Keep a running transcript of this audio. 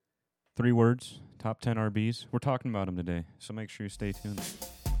3 words, top 10 RBs. We're talking about them today, so make sure you stay tuned.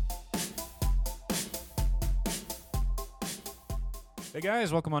 Hey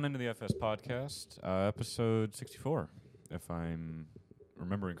guys, welcome on into the FS podcast, episode 64, if I'm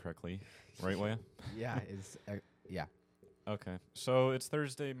remembering correctly. Right, Waya? Yeah, it's yeah. Okay, so it's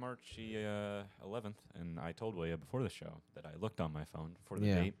Thursday, March 11th, and I told Waya before the show that I looked on my phone for the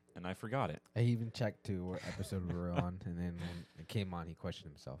date, and I forgot it. I even checked to what episode we were on, and then when it came on, he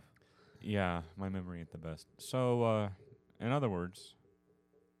questioned himself. Yeah, my memory ain't the best. So, in other words...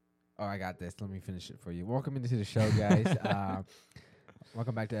 Oh, I got this. Let me finish it for you. Welcome into the show, guys.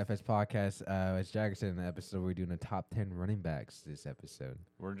 Welcome back to FS Podcast. As Jagger said in the episode, we're doing the top 10 running backs this episode.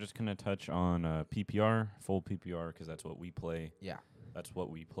 We're just going to touch on PPR, full PPR, because that's what we play. Yeah. That's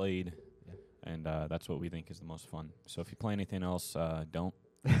what we played, and that's what we think is the most fun. So if you play anything else, don't.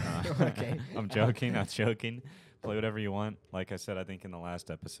 Okay. I'm joking, not joking. Play whatever you want. Like I said, I think in the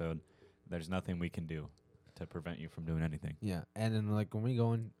last episode, there's nothing we can do to prevent you from doing anything. Yeah, and then when we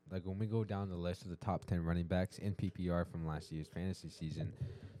go down the list of the top 10 running backs in PPR from last year's fantasy season,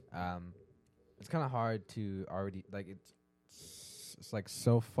 it's kind of hard to already it's like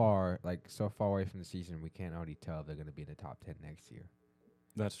so far away from the season we can't already tell if they're going to be in the top 10 next year.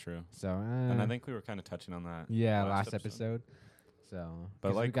 That's true. So and I think we were kind of touching on that. Yeah, last episode. So,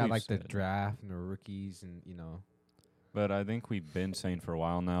 but we got like the draft and the rookies and But I think we've been saying for a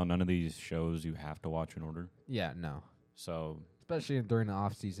while now, none of these shows you have to watch in order. Yeah, no. So especially during the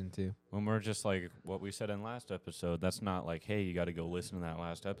off season too. When we're just like what we said in last episode, that's not like, hey, you got to go listen to that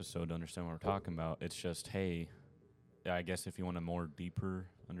last episode to understand what we're talking about. It's just, hey, I guess if you want a more deeper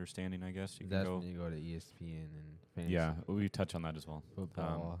understanding, I guess you can go. That's when you go to ESPN and fantasy. Yeah, we touch on that as well.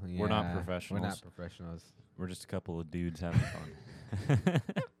 Football. We're not professionals. We're not professionals. We're just a couple of dudes having fun.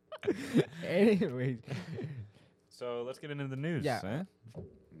 Anyway. So let's get into the news. Yeah.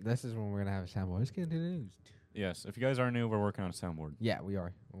 This is when we're going to have a soundboard. Let's get into the news. Yes. If you guys are new, we're working on a soundboard. Yeah, we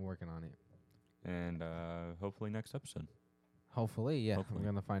are. We're working on it. And hopefully next episode. Hopefully, yeah. Hopefully.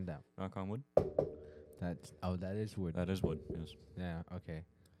 We're going to find out. Knock on wood. That is wood. That is wood, yes. Yeah, okay.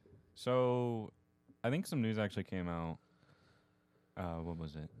 So I think some news actually came out. What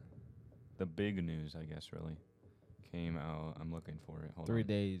was it? The big news, I guess, really, came out. I'm looking for it. Hold on. 3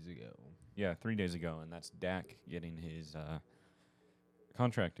 days ago. Yeah, 3 days ago, and that's Dak getting his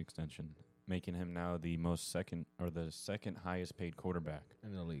contract extension, making him now the second highest paid quarterback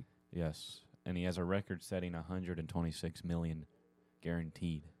in the league. Yes, and he has a record-setting $126 million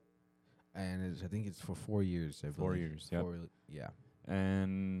guaranteed. And I think it's for 4 years. 4 years. Yep. Yeah.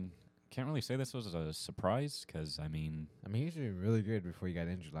 And can't really say this was a surprise because I mean he's doing really good before he got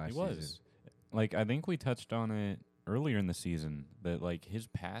injured last season. He was. Like I think we touched on it earlier in the season that like his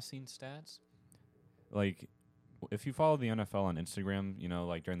passing stats, like if you follow the NFL on Instagram,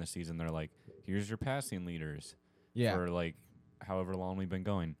 like during the season they're like, here's your passing leaders. Yeah. For like however long we've been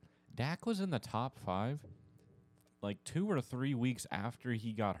going. Dak was in the top 5 like 2 or 3 weeks after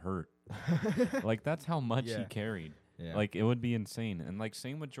he got hurt. Like that's how much he carried. Yeah. Like it would be insane. And like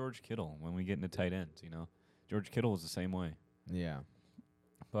same with George Kittle when we get into tight ends, George Kittle was the same way. Yeah.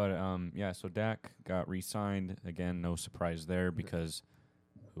 But so Dak got re-signed again. No surprise there because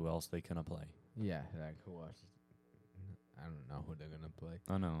who else they gonna play? Yeah, like who else? I don't know who they're gonna play.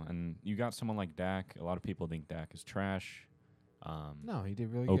 I know, and you got someone like Dak. A lot of people think Dak is trash. No, he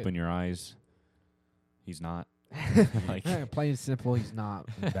did really good. Open your eyes. He's not. Plain and simple, he's not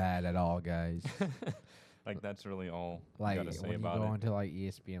bad at all, guys. Like that's really all like you gotta say when about you go it. onto like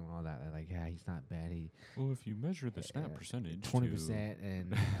ESPN and all that, they're like, yeah, he's not bad. Well, if you measure the snap percentage, 20%,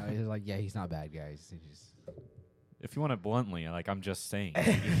 and it's like, yeah, he's not bad, guys. If you want it bluntly, like I'm just saying,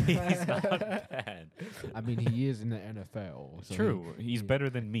 he's not bad. I mean, he is in the NFL. So true, he's better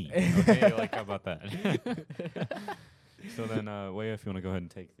than me. Okay, like how about that? So then, Waya, if you want to go ahead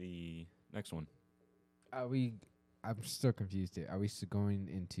and take the next one. I'm still confused here. Are we still going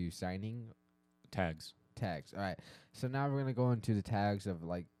into signing? Tags. All right. So now we're going to go into the tags of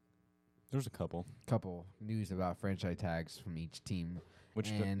like... There's a couple news about franchise tags from each team. Which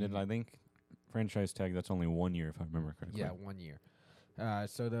did I think franchise tag, that's only 1 year if I remember correctly. Yeah, 1 year.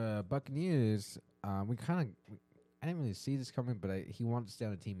 So the Buccaneers, I didn't really see this coming, but he wanted to stay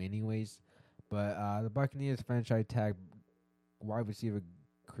on the team anyways. But the Buccaneers franchise tag wide receiver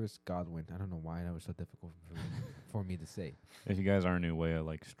Chris Godwin. I don't know why that was so difficult for me to say. If you guys aren't new, Waya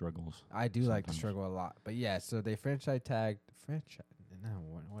like struggles. I do like to struggle a lot. But yeah, so they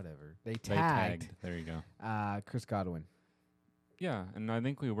whatever. They tagged. There you go. Chris Godwin. Yeah, and I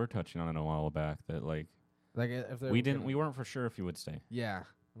think we were touching on it a while back that like if we weren't for sure if he would stay. Yeah.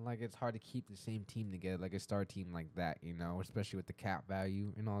 Like, it's hard to keep the same team together, like a star team like that, especially with the cap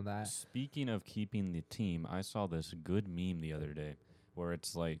value and all that. Speaking of keeping the team, I saw this good meme the other day where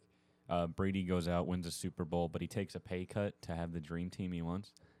it's like Brady goes out, wins a Super Bowl, but he takes a pay cut to have the dream team he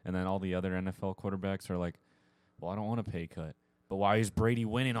wants. And then all the other NFL quarterbacks are like, well, I don't want a pay cut. But why is Brady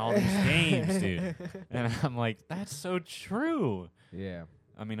winning all these games, dude? And I'm like, that's so true. Yeah.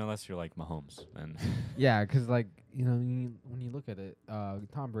 I mean, unless you're like Mahomes. And yeah, because, like, when you look at it,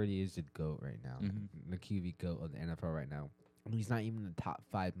 Tom Brady is the GOAT right now, the QB GOAT of the NFL right now. He's not even the top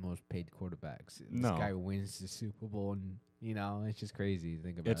 5 most paid quarterbacks. This guy wins the Super Bowl, and, it's just crazy to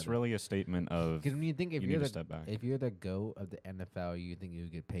think about. It's really a statement of because when you think if you're if you're the GOAT of the NFL, you think you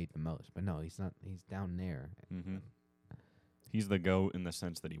would get paid the most. But no, he's not. He's down there. Mm-hmm. He's the GOAT in the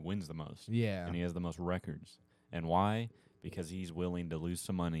sense that he wins the most. Yeah. And he has the most records. And why? Because he's willing to lose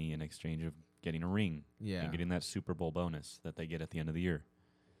some money in exchange of getting a ring. Yeah. And getting that Super Bowl bonus that they get at the end of the year.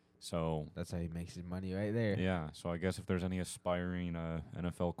 So that's how he makes his money right there. Yeah. So I guess if there's any aspiring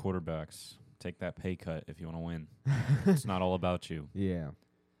NFL quarterbacks, take that pay cut if you want to win. It's not all about you. Yeah.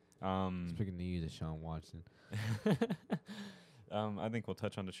 Speaking to you, Deshaun Watson. I think we'll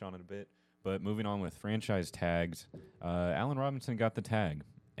touch on Deshaun in a bit. But moving on with franchise tags, Allen Robinson got the tag.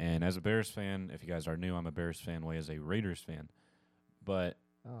 And as a Bears fan, if you guys are new, I'm a Bears fan, Way is a Raiders fan. But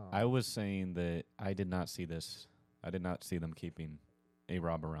I was saying that I did not see this. I did not see them keeping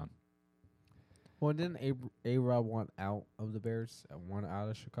A-Rob around. Well, didn't A-Rob want out of the Bears? Want out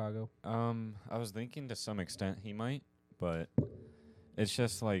of Chicago? I was thinking to some extent he might, but it's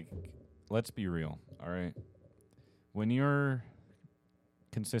just like, let's be real, all right? When you're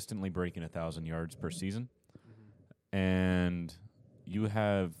consistently breaking 1,000 yards per season, and you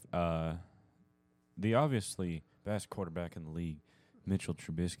have the obviously best quarterback in the league, Mitchell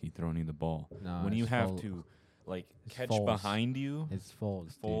Trubisky, throwing you the ball. No, when you have to catch behind you, it's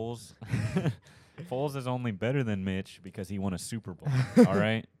Foles. Foles. Foles is only better than Mitch because he won a Super Bowl. All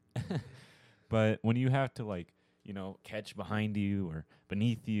right, but when you have to catch behind you or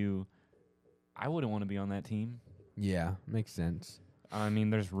beneath you, I wouldn't want to be on that team. Yeah, makes sense. I mean,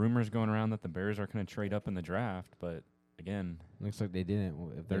 there's rumors going around that the Bears are going to trade up in the draft, but again, looks like they didn't.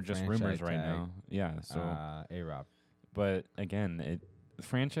 If they're just rumors right now. Yeah, so A-Rob. But again,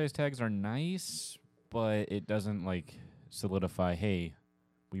 franchise tags are nice, but it doesn't solidify. Hey,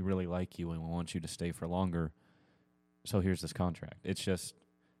 we really like you and we want you to stay for longer. So here's this contract. It's just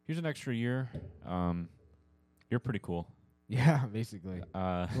here's an extra year. You're pretty cool. Yeah, basically.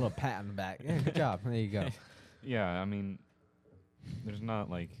 A little pat on the back. Yeah, good job. There you go. Yeah, I mean, there's not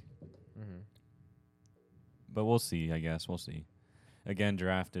but we'll see, I guess. We'll see. Again,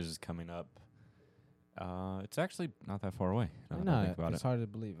 draft is coming up. It's actually not that far away. No, it's hard to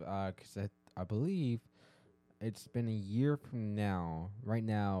believe. Because I believe it's been a year from now. Right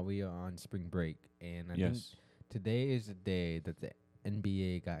now, we are on spring break. And I think today is the day that the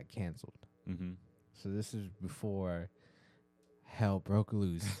NBA got canceled. Mm-hmm. So this is before hell broke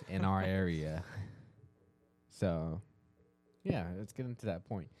loose in our area. So, yeah, let's get into that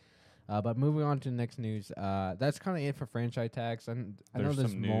point. But moving on to the next news, that's kind of it for franchise tags. And I know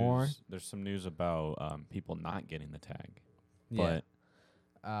there's more. There's some news about people not getting the tag. Yeah.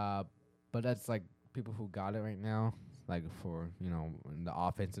 But that's people who got it right now, for, the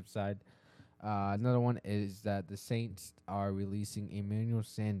offensive side. Another one is that the Saints are releasing Emmanuel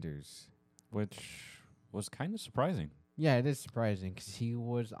Sanders. Which was kind of surprising. Yeah, it is surprising because he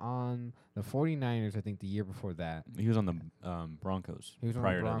was on the 49ers, I think, the year before that. He was on the Broncos. He was on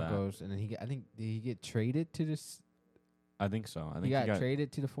the Broncos, and then did he get traded to this? I think so. I think he got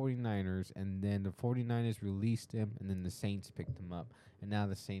traded to the 49ers, and then the 49ers released him, and then the Saints picked him up, and now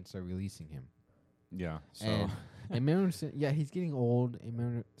the Saints are releasing him. Yeah. So Emmanuel, he's getting old.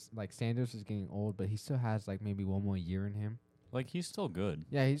 Sanders is getting old, but he still has maybe one more year in him. He's still good.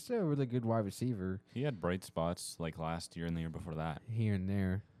 Yeah, he's still a really good wide receiver. He had bright spots last year and the year before that. Here and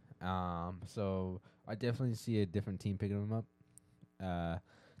there. So I definitely see a different team picking him up.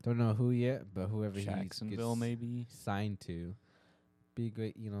 Don't know who yet, but whoever Jacksonville he maybe signed to, be a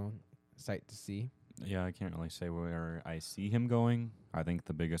great, sight to see. Yeah, I can't really say where I see him going. I think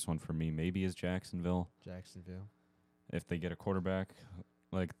the biggest one for me maybe is Jacksonville. If they get a quarterback.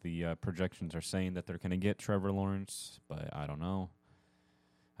 The projections are saying that they're going to get Trevor Lawrence, but I don't know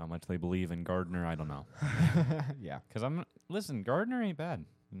how much they believe in Gardner. I don't know. Yeah. Because Gardner ain't bad.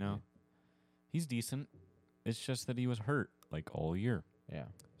 He's decent. It's just that he was hurt all year. Yeah.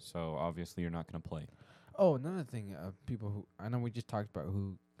 So obviously you're not going to play. Oh, another thing, people who, I know we just talked about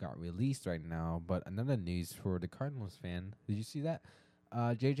who got released right now, but another news for the Cardinals fan. Did you see that?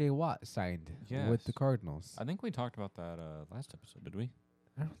 J.J. Watt signed with the Cardinals. I think we talked about that last episode, did we?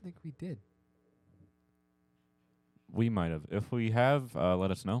 I don't think we did. We might have. If we have, let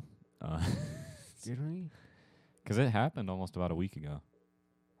us know. Did we? Because it happened almost about a week ago.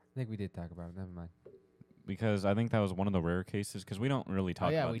 I think we did talk about it. Never mind. Because I think that was one of the rare cases. Because we don't really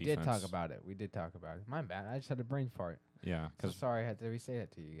talk about defense. Yeah, we did talk about it. We did talk about it. My bad. I just had a brain fart. Yeah. So sorry I had to re-say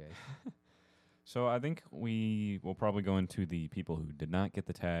that to you guys. So I think we will probably go into the people who did not get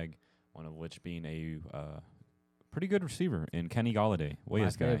the tag, one of which being a pretty good receiver in Kenny Galladay. My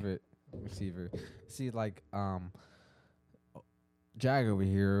favorite receiver. See, like, Jag over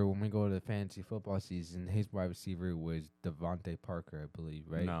here, when we go to the fantasy football season, his wide receiver was Devontae Parker, I believe,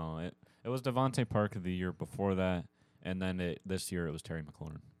 right? No, it was Devontae Parker the year before that, and then this year it was Terry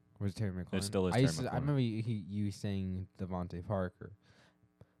McLaurin. Was it Terry McLaurin? It still is Terry McLaurin. I remember you saying Devontae Parker.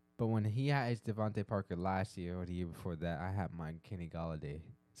 But when he had his Devontae Parker last year or the year before that, I had my Kenny Galladay.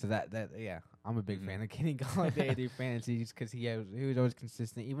 So yeah, I'm a big fan of Kenny Galladay through fantasy just because he was always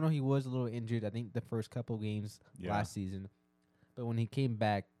consistent. Even though he was a little injured, I think the first couple games last season. But when he came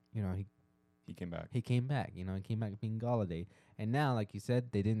back, he came back. He came back, he came back being Galladay. And now, like you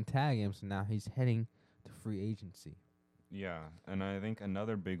said, they didn't tag him, so now he's heading to free agency. Yeah, and I think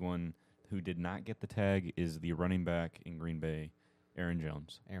another big one who did not get the tag is the running back in Green Bay, Aaron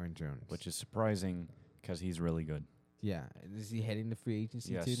Jones. Which is surprising because he's really good. Yeah. Is he heading to free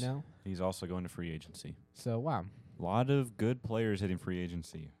agency too now? He's also going to free agency. So, wow. A lot of good players hitting free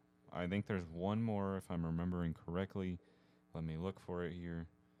agency. I think there's one more, if I'm remembering correctly. Let me look for it here.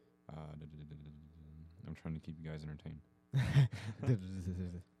 I'm trying to keep you guys entertained.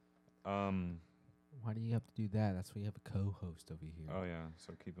 Why do you have to do that? That's why you have a co-host over here. Oh, yeah,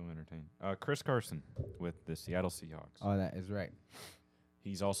 so keep them entertained. Chris Carson with the Seattle Seahawks. Oh, that is right.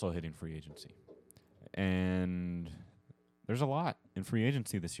 He's also hitting free agency. And there's a lot in free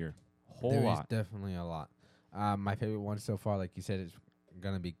agency this year. Whole lot. There is definitely a lot. My favorite one so far, like you said, is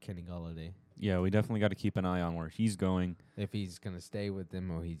going to be Kenny Galladay. Yeah, we definitely got to keep an eye on where he's going. If he's going to stay with them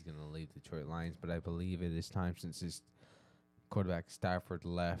or he's going to leave Detroit Lions. But I believe it is time since his quarterback Stafford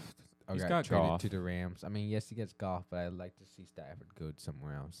left. He's got traded Goff to the Rams. I mean, yes, he gets Goff, but I'd like to see Stafford go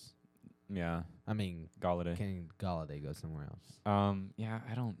somewhere else. Yeah. I mean, Galladay. Kenny Galladay go somewhere else. Yeah,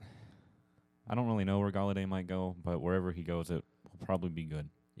 I don't really know where Galladay might go, but wherever he goes, it will probably be good.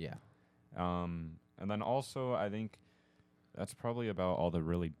 Yeah. And then also, I think that's probably about all the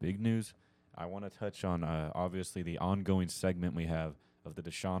really big news. I want to touch on, obviously, the ongoing segment we have of the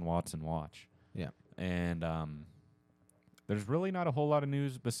Deshaun Watson watch. Yeah. And there's really not a whole lot of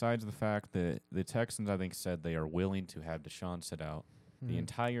news besides the fact that the Texans, I think, said they are willing to have Deshaun sit out the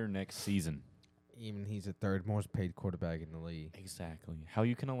entire next season. Even he's the third most paid quarterback in the league. Exactly. How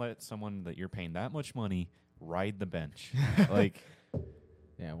you can let someone that you're paying that much money ride the bench? Like,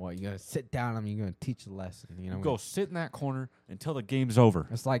 yeah, well, you got to sit down. I mean, you're going to teach a lesson. You go sit in that corner until the game's over.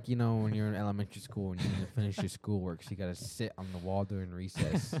 It's like, when you're in elementary school and you need to finish your schoolwork, so you got to sit on the wall during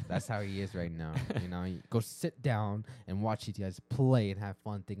recess. That's how he is right now. You go sit down and watch these guys play and have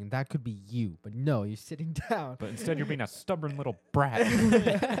fun thinking that could be you. But no, you're sitting down. But instead you're being a stubborn little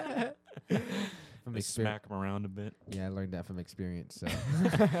brat. From smack him around a bit. Yeah, I learned that from experience. So.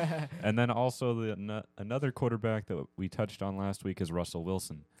 And then also another quarterback that we touched on last week is Russell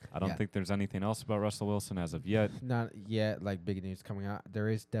Wilson. I don't think there's anything else about Russell Wilson as of yet. Not yet, like big news coming out. There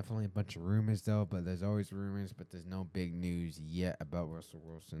is definitely a bunch of rumors, though, but there's always rumors, but there's no big news yet about Russell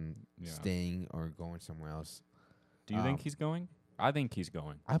Wilson staying or going somewhere else. Do you think he's going? I think he's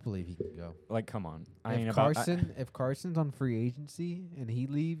going. I believe he can go. Like, come on. If Carson's on free agency and he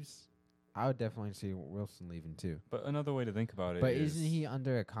leaves, I would definitely see Wilson leaving too. But another way to think about it But isn't he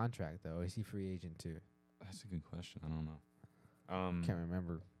under a contract, though? Is he free agent too? That's a good question. I don't know. Can't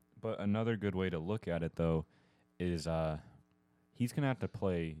remember. But another good way to look at it, though, is he's going to have to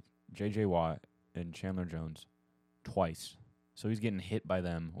play J.J. Watt and Chandler Jones twice. So he's getting hit by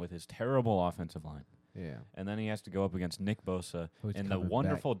them with his terrible offensive line. Yeah. And then he has to go up against Nick Bosa and the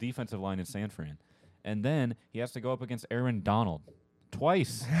wonderful defensive line in San Fran. And then he has to go up against Aaron Donald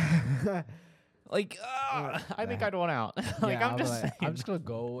twice. Like, I think I'd want out. I'm just saying. I'm just going to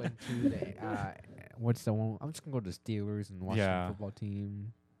go into the, what's the one? I'm just going to go to the Steelers and Washington football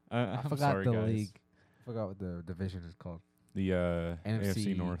team. I forgot the league. I forgot what the division is called. The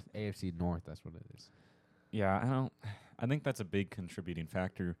AFC North. AFC North, that's what it is. Yeah, I think that's a big contributing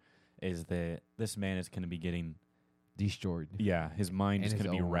factor is that this man is going to be getting destroyed. Yeah, his mind is going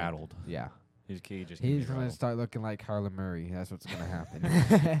to be rattled. Yeah. His cage is He's going to start looking like Harlan Murray. That's what's going to happen.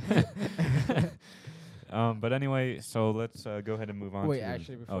 But anyway, so let's go ahead and move on. Wait,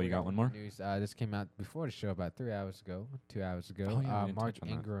 actually, before you got one more? News, this came out before the show about 2 hours ago. Oh, yeah, Mark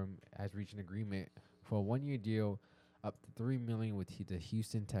Ingram has reached an agreement for a 1-year deal up to $3 million with the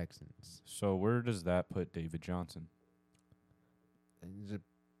Houston Texans. So where does that put David Johnson?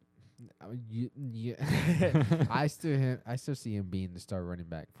 I still see him being the star running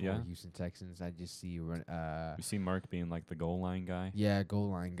back for Houston Texans. I just see you see Mark being like the goal line guy. Yeah, goal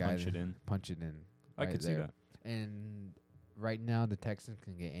line guy. Punch it in. I right could see that. And right now the Texans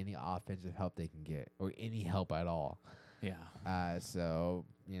can get any offensive help they can get, or any help at all. Yeah. So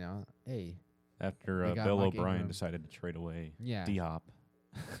hey. After Bill O'Brien decided to trade away D-Hop.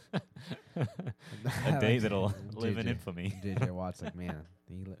 A day that'll live in infamy. JJ Watt's like, man,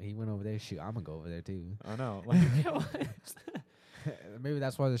 he went over there. Shoot, I'm going to go over there, too. I know. Maybe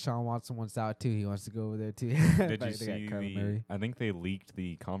that's why Deshaun Watson wants out, too. He wants to go over there, too. Did you see I think they leaked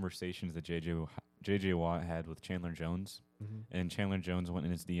the conversations that JJ Watt had with Chandler Jones. Mm-hmm. And Chandler Jones went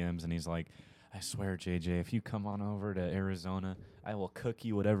in his DMs, and he's like, I swear, JJ, if you come on over to Arizona, I will cook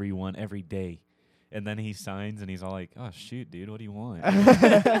you whatever you want every day. And then he signs, and he's all like, oh, shoot, dude, what do you want? I'm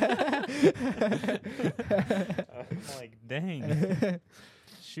like, dang.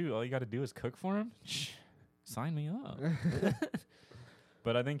 Shoot, all you got to do is cook for him? Shh, sign me up.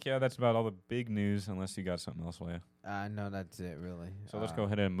 But I think, that's about all the big news, unless you got something else for you. No, that's it, really. So let's go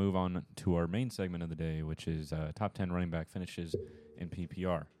ahead and move on to our main segment of the day, which is top 10 running back finishes in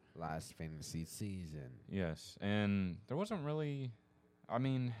PPR. Last fantasy season. Yes, and there wasn't really... I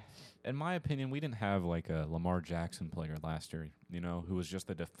mean, in my opinion, we didn't have like a Lamar Jackson player last year, who was just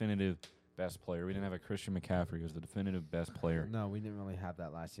the definitive best player. We didn't have a Christian McCaffrey who was the definitive best player. No, we didn't really have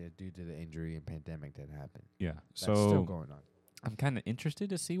that last year due to the injury and pandemic that happened. Yeah. That's still going on. I'm kind of interested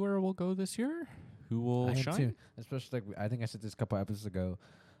to see where we'll go this year. Who will shine? Too. Especially, I think I said this a couple episodes ago.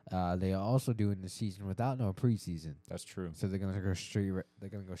 They are also doing the season without no preseason. That's true. So they're gonna go straight. They're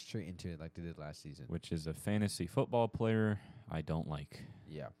gonna go straight into it like they did last season. Which is a fantasy football player I don't like.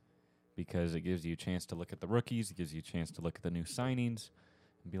 Yeah. Because it gives you a chance to look at the rookies. It gives you a chance to look at the new signings,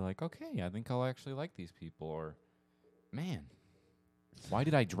 and be like, okay, I think I'll actually like these people. Or, man, why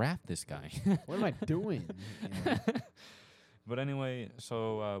did I draft this guy? What am I doing? But anyway,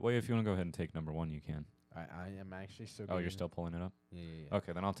 so Wade, if you want to go ahead and take number one, you can. I am actually still. Oh, you're still pulling it up? Yeah.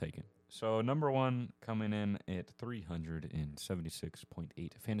 Okay, then I'll take it. So number one coming in at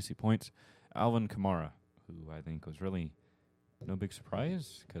 376.8 fantasy points, Alvin Kamara, who I think was really no big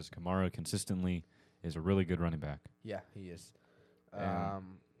surprise because Kamara consistently is a really good running back. Yeah, he is.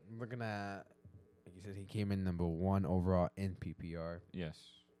 Looking at, like you said, he came in number one overall in PPR. Yes.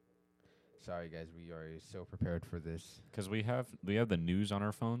 Sorry, guys, we are so prepared for this. Because we have the news on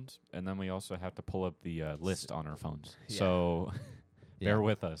our phones, and then we also have to pull up the list on our phones. Yeah. So bear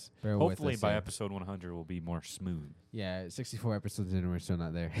with us. Hopefully by episode 100, we'll be more smooth. Yeah, 64 episodes in, and we're still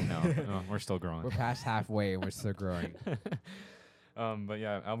not there. No, we're still growing. We're past halfway, and we're still growing. But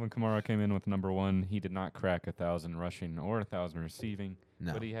yeah, Alvin Kamara came in with number one. He did not crack 1,000 rushing or 1,000 receiving,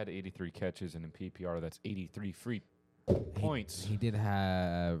 but he had 83 catches, and in PPR, that's 83 free points. He did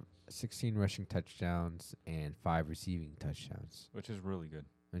have 16 rushing touchdowns and 5 receiving touchdowns. Which is really good.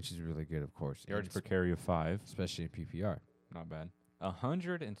 Of course. Yards per carry of 5. Especially in PPR. Not bad.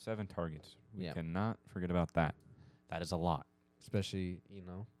 107 targets. We cannot forget about that. That is a lot. Especially,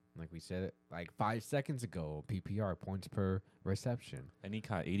 like we said it like 5 seconds ago, PPR points per reception. And he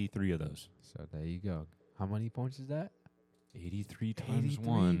caught 83 of those. So there you go. How many points is that? 83 times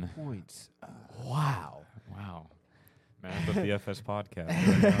 1. Points. Wow. Math with the FS podcast.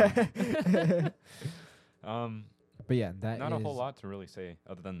 But yeah, that not a whole lot to really say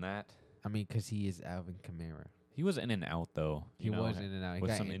other than that. I mean, because he is Alvin Kamara. He was in and out though. He was in and out. He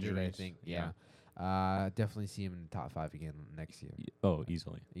with got some injured, injuries. I think. Yeah. Definitely see him in the top 5 again next year. Oh,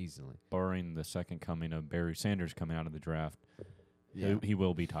 easily. Barring the second coming of Barry Sanders coming out of the draft. Yeah. He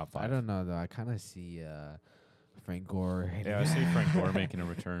will be top 5. I don't know though. I kind of see Frank Gore. Yeah, I see Frank Gore making a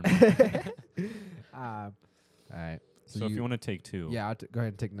return. All right. So if you want to take 2. Yeah, I'll go ahead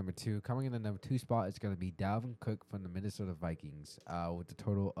and take number 2. Coming in the number 2 spot is going to be Dalvin Cook from the Minnesota Vikings with a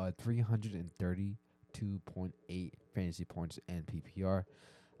total of 332.8 fantasy points and PPR.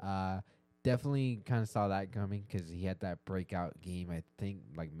 Definitely kind of saw that coming because he had that breakout game, I think,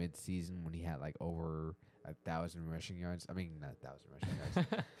 like mid-season when he had like over 1,000 rushing yards. I mean, not 1,000 rushing yards.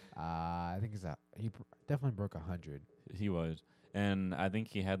 I think he definitely broke 100. He was. And I think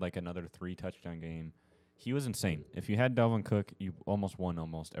he had like another 3 touchdown game. He was insane. If you had Dalvin Cook, you almost won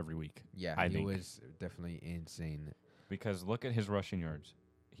almost every week. Yeah, he was definitely insane. Because look at his rushing yards.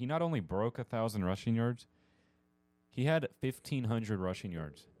 He not only broke 1,000 rushing yards, he had 1,500 rushing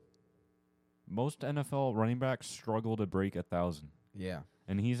yards. Most NFL running backs struggle to break 1,000. Yeah.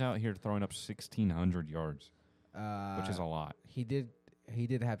 And he's out here throwing up 1,600 yards, which is a lot. He did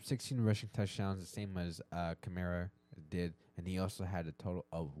have 16 rushing touchdowns, the same as Kamara. did, and he also had a total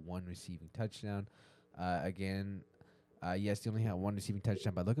of 1 receiving touchdown. Yes, he only had 1 receiving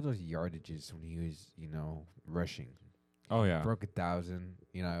touchdown, but look at those yardages when he was, rushing. Oh yeah, Broke 1,000.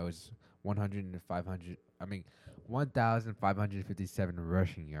 It was 100 and 500. 1,557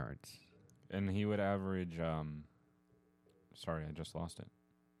 rushing yards. and he would average. Sorry, I just lost it.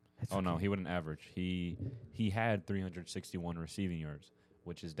 That's No, okay. he wouldn't average. He had 361 receiving yards,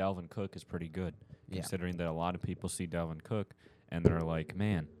 which is Dalvin Cook is pretty good, considering that a lot of people see Dalvin Cook and they're like,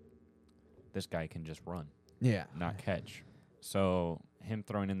 man, this guy can just run, not catch. So him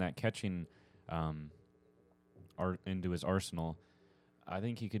throwing in that catching into his arsenal, I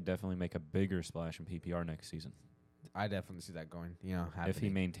think he could definitely make a bigger splash in PPR next season. I definitely see that going. If he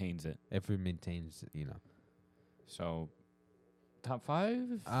maintains it. If he maintains, So, top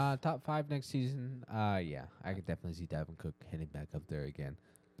 5? Top 5 next season. Yeah, I could definitely see Dalvin Cook heading back up there again.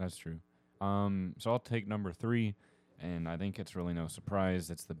 That's true. So I'll take number 3, and I think it's really no surprise.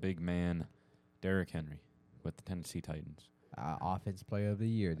 It's the big man, Derrick Henry, with the Tennessee Titans. Offense player of the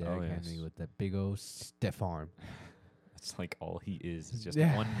year, Derrick Henry, with that big old stiff arm. That's like all he is. It's just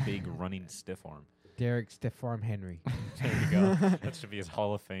Yeah. one big running stiff arm. Derrick Stiff Arm Henry. There you go. That should be his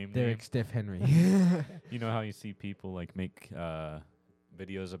Hall of Fame Derrick name. Stiff Henry. You know how you see people like make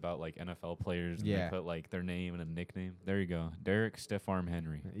videos about like NFL players and they put like their name and a nickname? There you go. Derrick Stiff Arm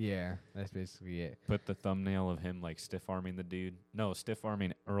Henry. Yeah, that's basically it. Put the thumbnail of him like stiff arming the dude. No, stiff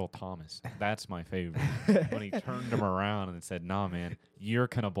arming Earl Thomas. That's my favorite. When he turned him around and said, "Nah, man, you're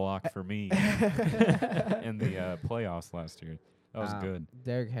gonna block for me." In the playoffs last year. That was good.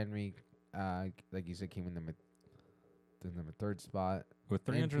 Derrick Henry, like you said, came in the number 3rd spot. With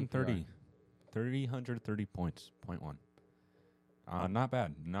 330 points, 0.1. Not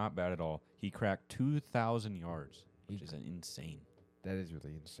bad. Not bad at all. He cracked 2,000 yards, which is insane. That is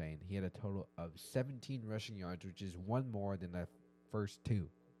really insane. He had a total of 17 rushing yards, which is 1 more than the first 2.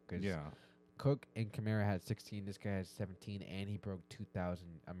 Yeah. Cook and Kamara had 16. This guy had 17, and he broke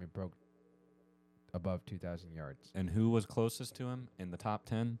broke above 2,000 yards. And who was closest to him in the top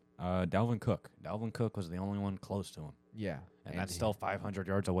 10? Dalvin Cook. Dalvin Cook was the only one close to him. Yeah. And that's still 500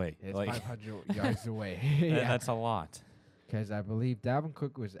 yards away. It's like 500 yards away. That's a lot. Because I believe Dalvin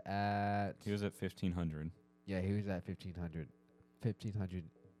Cook was at... He was at 1,500. Yeah, he was at 1,500. 1,500.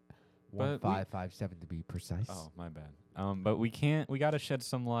 But 1,557 to be precise. Oh, my bad. But we got to shed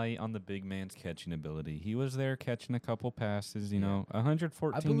some light on the big man's catching ability. He was there catching a couple passes,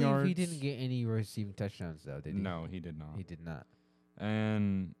 114 I believe yards. he didn't get any receiving touchdowns, though, did he? No, he did not. He did not.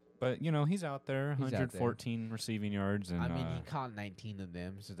 But he's out there, 114 receiving yards. And he caught 19 of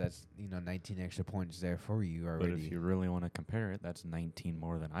them, so that's, 19 extra points there for you already. But if you really want to compare it, that's 19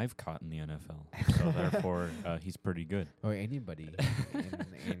 more than I've caught in the NFL. So therefore, he's pretty good. Or anybody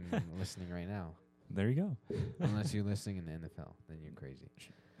in listening right now. There you go. Unless you're listening in the NFL, then you're crazy.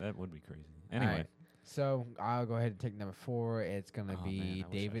 That would be crazy. Anyway. Right. So I'll go ahead and take number 4. It's going to be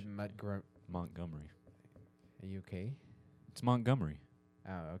David Montgomery. Are you okay? It's Montgomery.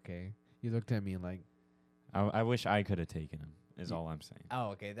 Oh, okay. You looked at me like... I wish I could have taken him, is all I'm saying.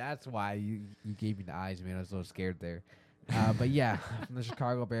 Oh, okay. That's why you gave me the eyes, man. I was a little scared there. But yeah, the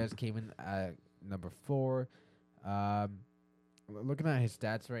Chicago Bears came in number 4. Looking at his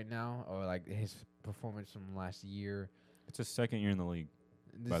stats right now, or like his performance from last year. It's his second year in the league,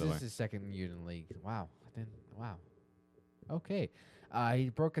 by the way. This is his second year in the league. Wow. Wow. Okay. He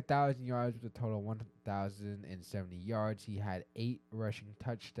broke 1,000 yards with a total of 1,070 yards. He had 8 rushing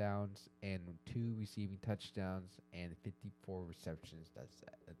touchdowns and 2 receiving touchdowns and 54 receptions. That's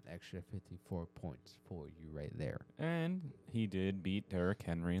an extra 54 points for you right there. And he did beat Derrick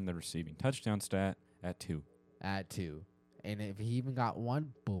Henry in the receiving touchdown stat at 2. At 2. And if he even got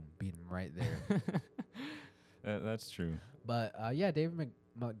 1, boom, beat him right there. That's true. But, David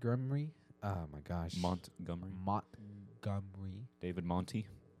Montgomery. Oh, my gosh. Montgomery. David Monty.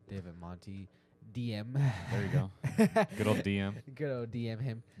 DM. There you go. Good old DM. Good old DM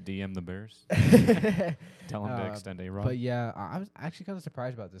him. DM the Bears. Tell him to extend A-Rod. But yeah, I was actually kind of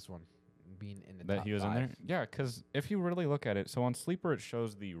surprised about this one being in the top 5. That he was in there? Yeah, because if you really look at it, so on Sleeper it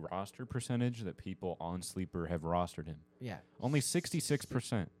shows the roster percentage that people on Sleeper have rostered him. Yeah. Only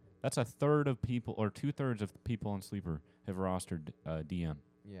 66%. That's a third of people, or 2/3 of people on Sleeper have rostered DM.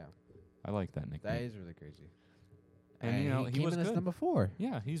 Yeah. I like that nickname. That is really crazy. And he came was in as good. number 4.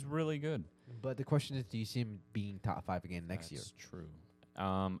 Yeah, he's really good. But the question is, do you see him being top 5 again next year? That's true.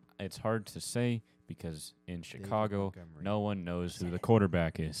 It's hard to say because in Chicago, no one knows who the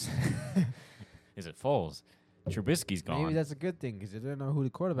quarterback is. Is it Foles? Trubisky's gone. Maybe that's a good thing because they don't know who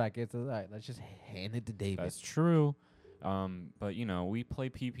the quarterback is. All right, let's just hand it to David. That's true. But, we play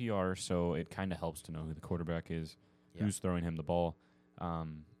PPR, so it kind of helps to know who the quarterback is. who's throwing him the ball.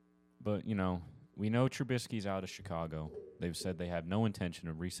 But, we know Trubisky's out of Chicago. They've said they have no intention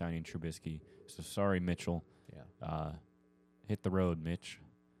of re-signing Trubisky. So sorry, Mitchell. Yeah. Hit the road, Mitch.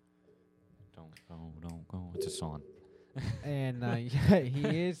 Don't go. It's a song. And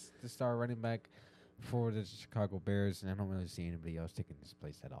he is the star running back for the Chicago Bears, and I don't really see anybody else taking his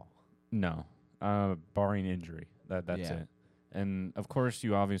place at all. No, barring injury. That's it. And of course,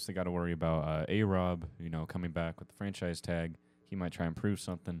 you obviously got to worry about A-Rob. Coming back with the franchise tag, he might try and prove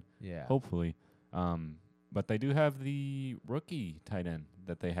something. Yeah, hopefully. But they do have the rookie tight end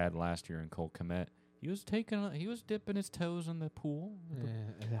that they had last year in Cole Kmet. He was dipping his toes in the pool.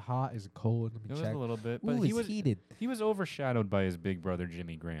 Is it hot? Is it cold? Let me check. Was a little bit, but Ooh, he was heated. He was overshadowed by his big brother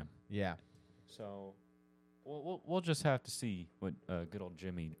Jimmy Graham. Yeah. So we'll just have to see what good old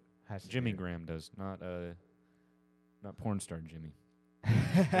Jimmy Graham does, not porn star Jimmy.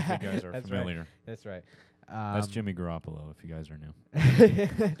 If you guys are familiar. Right. That's right. That's Jimmy Garoppolo, if you guys are new.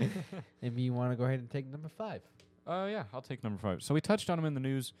 Maybe you want to go ahead and take number 5. Yeah, I'll take number 5. So we touched on him in the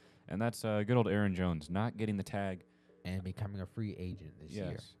news, and that's good old Aaron Jones not getting the tag. And becoming a free agent this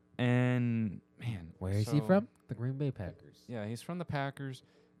year. And, man. Where is he from? The Green Bay Packers. Yeah, he's from the Packers.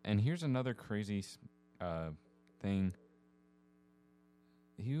 And here's another crazy thing.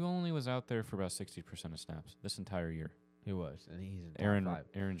 He only was out there for about 60% of snaps this entire year. He was, and he's in top 5.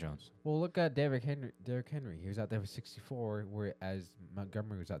 Aaron Jones. Well, look at Derrick Henry. He was out there for 64, whereas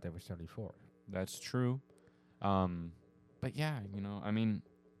Montgomery was out there for 74. That's true. But yeah,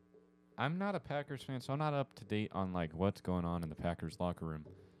 I'm not a Packers fan, so I'm not up to date on what's going on in the Packers locker room.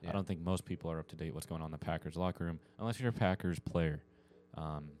 Yeah. I don't think most people are up to date what's going on in the Packers locker room, unless you're a Packers player.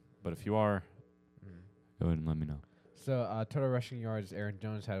 But if you are, go ahead and let me know. So total rushing yards, Aaron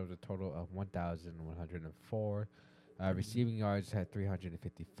Jones had a total of 1,104. Receiving yards had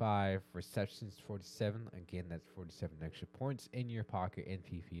 355. Receptions 47. Again, that's 47 extra points in your pocket in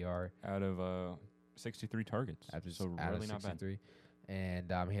PPR. Out of 63 targets. So really not bad.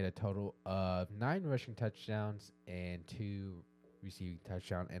 And he had a total of 9 rushing touchdowns and 2 receiving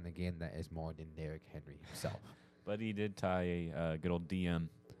touchdowns. And again, that is more than Derrick Henry himself. But he did tie a good old DM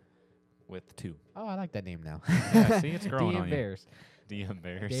with 2. Oh, I like that name now. Yeah, see, it's growing on Bears. DM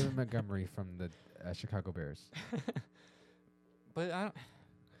Bears. David Montgomery from the Chicago Bears. But I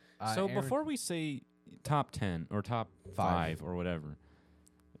don't. So before we say top 10 or top 5 or whatever,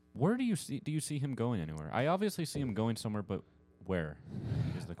 where do you see him going anywhere? I obviously see him going somewhere, but where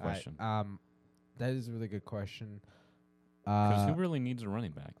is the question? That is a really good question. Because who really needs a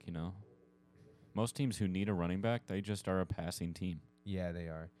running back? Most teams who need a running back, they just are a passing team. Yeah, they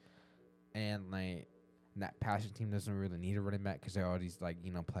are, and that passing team doesn't really need a running back because they're already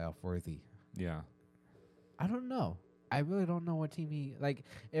playoff worthy. Yeah, I don't know. I really don't know what team he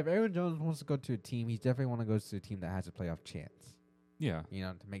if Aaron Jones wants to go to a team, he's definitely want to go to a team that has a playoff chance. Yeah.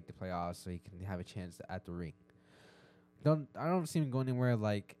 To make the playoffs so he can have a chance at the ring. I don't see him going anywhere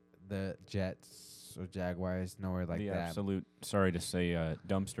like the Jets or Jaguars, nowhere like the that. Absolute, sorry to say,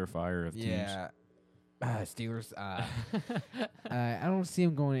 dumpster fire of teams. Yeah. Steelers. I don't see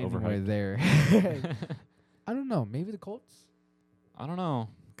him going anywhere there. I don't know. Maybe the Colts? I don't know.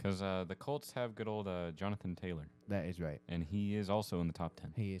 Because the Colts have good old Jonathan Taylor. That is right. And he is also in the top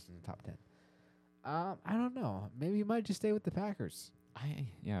 10. He is in the top 10. I don't know. Maybe he might just stay with the Packers.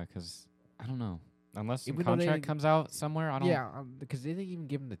 Because I don't know. Unless some contract comes out somewhere, I don't. Yeah, because they didn't even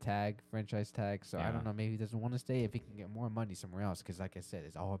give him the franchise tag. So I don't know. Maybe he doesn't want to stay if he can get more money somewhere else. Because like I said,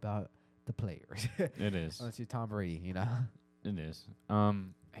 it's all about the players. It is. Unless you're Tom Brady, It is. I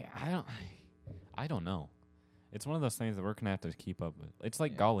don't know. It's one of those things that we're gonna have to keep up with. It's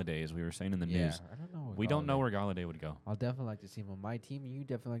like Galladay, as we were saying in the news. I don't know. We don't know where Galladay would go. I'll definitely like to see him on my team, and you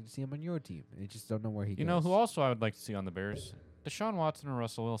definitely like to see him on your team. You just don't know where he goes. You know who also I would like to see on the Bears? Deshaun Watson or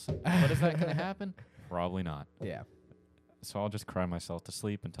Russell Wilson. But is that gonna happen? Probably not. Yeah. So I'll just cry myself to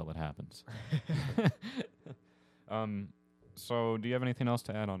sleep until it happens. So do you have anything else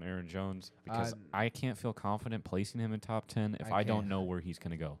to add on Aaron Jones? Because I can't feel confident placing him in top 10 if I don't know where he's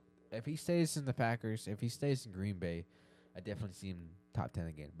gonna go. If he stays in the Packers, if he stays in Green Bay, I definitely see him top 10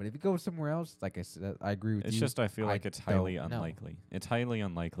 again. But if he goes somewhere else, like I said, I agree with you. It's just I feel like it's highly unlikely. It's highly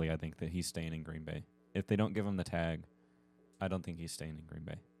unlikely, I think, that he's staying in Green Bay. If they don't give him the tag, I don't think he's staying in Green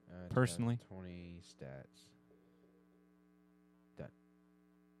Bay. Personally. 20 stats. Done.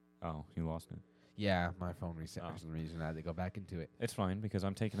 Oh, you lost it. Yeah, my phone reset for some reason. I had to go back into it. It's fine because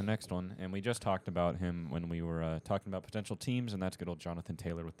I'm taking the next one, and we just talked about him when we were talking about potential teams, and that's good old Jonathan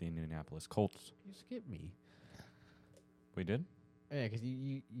Taylor with the Indianapolis Colts. You skipped me. We did? Yeah, because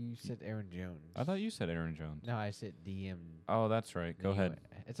you said Aaron Jones. I thought you said Aaron Jones. No, I said DM. Oh, that's right. Go ahead.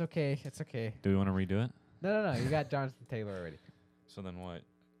 It's okay. It's okay. Do we want to redo it? No. You got Jonathan Taylor already. So then what?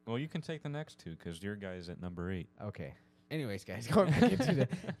 Well, you can take the next two because your guy is at number 8. Okay. Anyways, guys, going back into the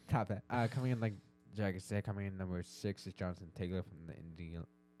top. Coming in like Jack said, coming in number 6 is Jonathan Taylor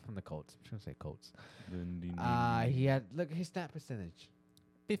from the Colts. I'm just gonna say Colts. He had his snap percentage,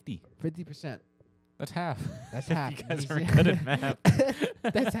 50%. That's half. That's half. You guys are good at math.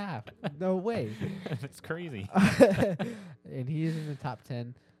 That's half. No way. That's crazy. And he is in the top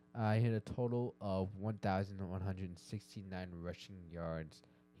 10. He had a total of 1,169 rushing yards.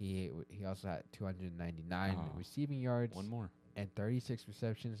 He also had 299 receiving yards. One more. And 36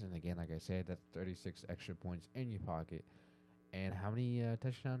 receptions. And again, like I said, that's 36 extra points in your pocket. And how many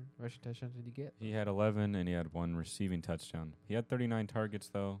rushing touchdowns did he get? He had 11, and he had 1 receiving touchdown. He had 39 targets,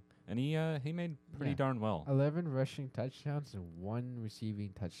 though, and he made pretty darn well. 11 rushing touchdowns and 1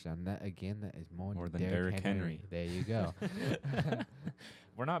 receiving touchdown. That is more than Derrick Henry. There you go.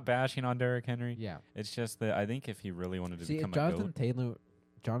 We're not bashing on Derrick Henry. Yeah. It's just that I think if he really wanted to become a GOAT.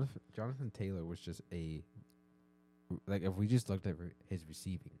 Jonathan Taylor was just if we just looked at his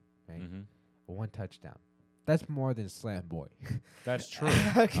receiving, right? 1 touchdown. That's more than Slant Boy. That's true.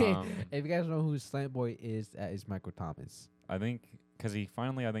 Okay. If you guys know who Slant Boy is, that is Michael Thomas. I think because he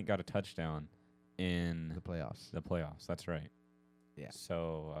finally, got a touchdown in the playoffs. That's right. Yeah.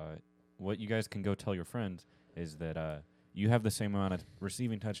 So what you guys can go tell your friends is that you have the same amount of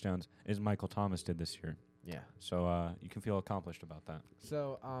receiving touchdowns as Michael Thomas did this year. Yeah. So you can feel accomplished about that.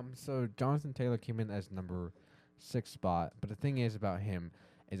 So Jonathan Taylor came in as number 6 spot, but the thing is about him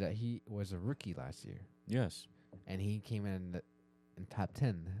is that he was a rookie last year. Yes. And he came in top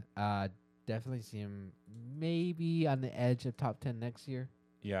 10. Definitely see him maybe on the edge of top 10 next year.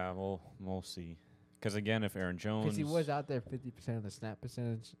 Yeah, we'll see. Because again, if Aaron Jones, because he was out there 50% of the snap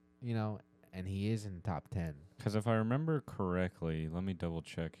percentage, and he is in top 10. Because if I remember correctly, let me double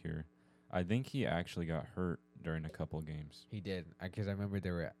check here. I think he actually got hurt during a couple games. He did, because I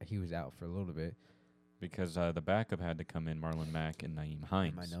remember he was out for a little bit. Because the backup had to come in, Marlon Mack and Naeem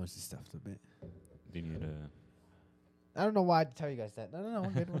Hines. My nose is stuffed a bit. Do you need I don't know why I had to tell you guys that.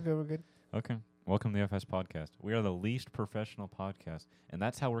 No, we're good. Okay. Welcome to the FS Podcast. We are the least professional podcast, and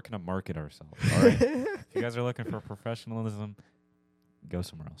that's how we're going to market ourselves. All right? If you guys are looking for professionalism, go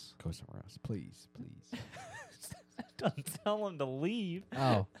somewhere else. Please. Don't tell him to leave.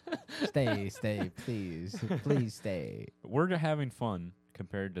 Oh, stay, please. Please stay. We're having fun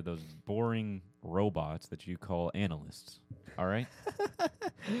compared to those boring robots that you call analysts. All right?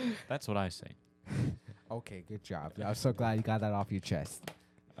 That's what I say. Okay, good job. I'm so glad you got that off your chest.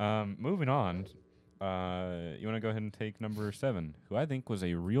 Moving on, you want to go ahead and take number 7, who I think was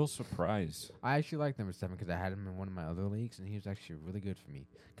a real surprise. I actually like number 7 because I had him in one of my other leagues, and he was actually really good for me.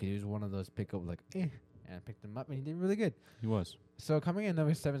 Because he was one of those pick-up, and I picked him up, and he did really good. He was. So coming in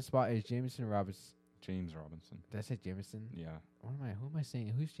number 7 spot is James Robinson. Did I say Jameson? Yeah. Who am I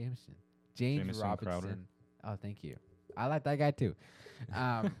saying? Who's Jameson? James Robinson. Crowder. Oh, thank you. I like that guy, too.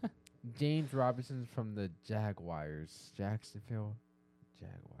 James Robinson from the Jacksonville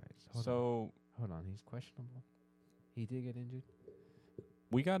Jaguars. Hold on, he's questionable. He did get injured.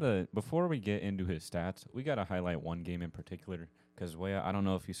 Before we get into his stats, we gotta highlight one game in particular because I don't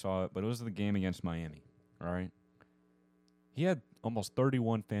know if you saw it, but it was the game against Miami. All right, he had almost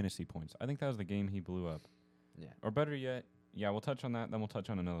 31 fantasy points. I think that was the game he blew up. Yeah. Or better yet, we'll touch on that. Then we'll touch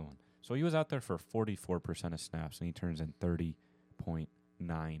on another one. So he was out there for 44% of snaps, and he turns in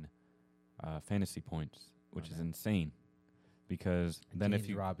 30.9 fantasy points, which is insane. Because then if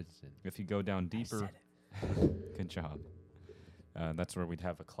you go down deeper, good job. That's where we'd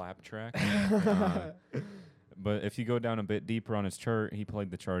have a clap track. But if you go down a bit deeper on his chart, he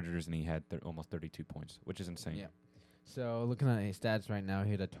played the Chargers and he had almost 32 points, which is insane. Yeah. So looking at his stats right now,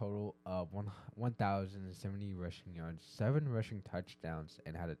 he had a total of 1,070 rushing yards, 7 rushing touchdowns,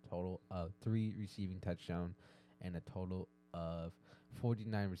 and had a total of 3 receiving touchdowns, and a total of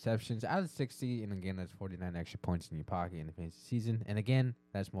 49 receptions out of 60. And again, that's 49 extra points in your pocket in the fantasy season. And again,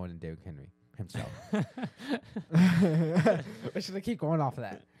 that's more than Derrick Henry himself. But should I keep going off of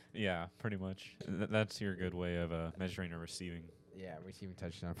that? Yeah, pretty much. That's your good way of measuring a receiving. Yeah, receiving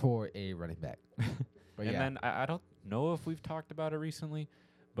touchdown for a running back. But and then I don't know if we've talked about it recently,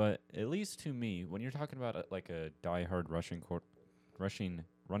 but at least to me, when you're talking about a diehard rushing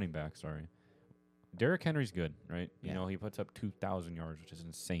running back, Derrick Henry's good, right? Yeah. You know, he puts up 2,000 yards, which is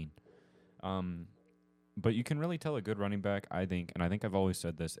insane. But you can really tell a good running back, I think, and I think I've always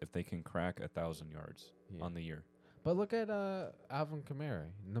said this, if they can crack 1,000 yards on the year. But look at Alvin Kamara.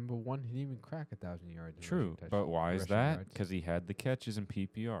 Number 1, he didn't even crack 1,000 yards. True, but why is that? Because he had the catches in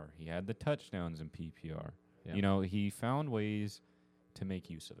PPR. He had the touchdowns in PPR. Yeah. You know, he found ways to make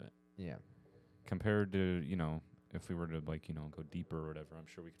use of it. Yeah. compared to, if we were to go deeper or whatever, I'm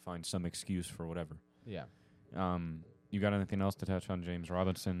sure we could find some excuse for whatever. Yeah. You got anything else to touch on James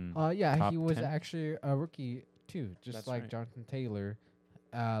Robinson? Yeah, he was 10? actually a rookie too, just That's like right. Jonathan Taylor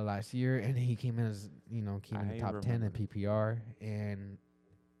last year, and he came in as came in the top 10 in PPR, and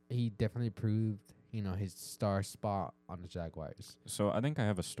he definitely proved his star spot on the Jaguars. So I think I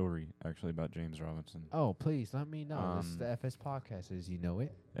have a story actually about James Robinson. Oh, please let me know. This is the FS podcast, as you know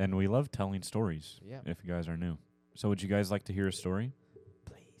it. And we love telling stories. Yeah. If you guys are new, so would you guys like to hear a story?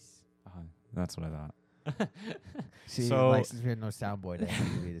 Please. That's what I thought. See, so since we had no soundboard, I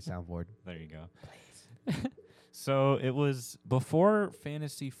have to read the soundboard. There you go. Please. So it was before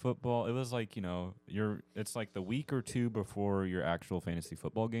fantasy football. It was like it's like the week or two before your actual fantasy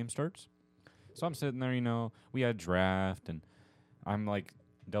football game starts. So I'm sitting there, we had draft, and I'm like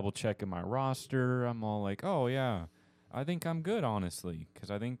double checking my roster. I'm all like, oh yeah, I think I'm good, honestly, because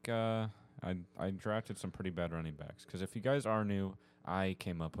I think I drafted some pretty bad running backs. Because if you guys are new, I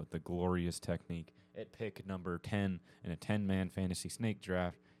came up with the glorious technique at pick number 10 in a 10-man fantasy snake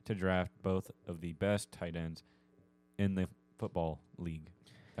draft to draft both of the best tight ends in the football league.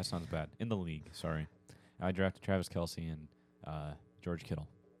 That sounds bad. In the league, sorry. I drafted Travis Kelce and George Kittle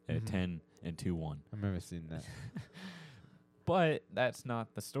at 10 and 2-1. I remember seeing that. But that's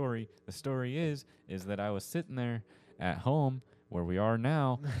not the story. The story is that I was sitting there at home where we are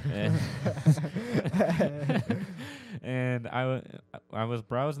now, and I was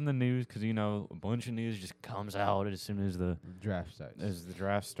browsing the news because a bunch of news just comes out as soon as the draft starts. As the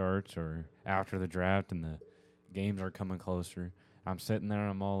draft starts or after the draft and the games are coming closer. I'm sitting there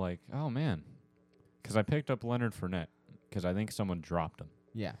and I'm all like, oh man, because I picked up Leonard Fournette because I think someone dropped him.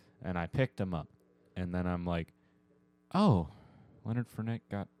 Yeah. And I picked him up. And then I'm like, oh, Leonard Fournette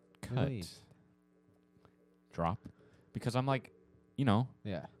got cut. Really? Drop. Because I'm like,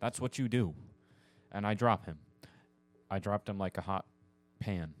 yeah, that's what you do. And I drop him. I dropped him like a hot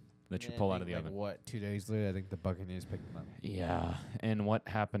pan that you pull out of the oven. 2 days later, I think the Buccaneers picked him up. Yeah. And what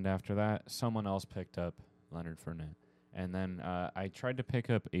happened after that? Someone else picked up Leonard Fournette. And then I tried to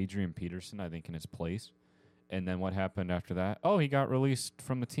pick up Adrian Peterson, I think, in his place. And then what happened after that? Oh, he got released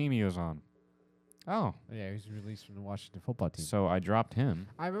from the team he was on. Oh. Yeah, he was released from the Washington football team. So I dropped him.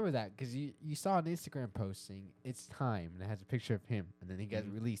 I remember that because you saw an Instagram posting, it's time, and it has a picture of him, and then he gets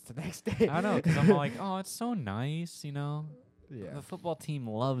released the next day. I know, because I'm like, oh, it's so nice, Yeah. The football team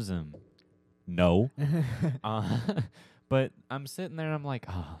loves him. No. But I'm sitting there, and I'm like,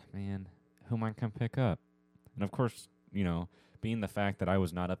 oh, man, who am I going to pick up? And, of course, being the fact that I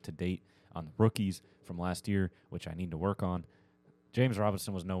was not up to date on the rookies from last year, which I need to work on, James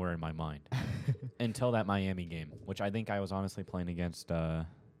Robinson was nowhere in my mind until that Miami game, which I think I was honestly playing against. I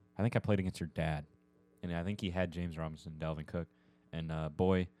think I played against your dad, and I think he had James Robinson, Dalvin Cook, and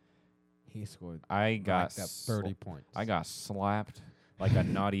boy, he scored. I got 30 points. I got slapped like a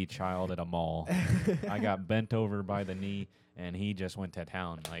naughty child at a mall. I got bent over by the knee, and he just went to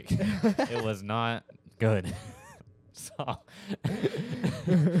town. Like it was not good. So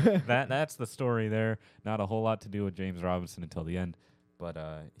that's the story there. Not a whole lot to do with James Robinson until the end, but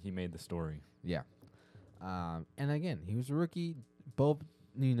he made the story. Yeah. And again, he was a rookie. Both,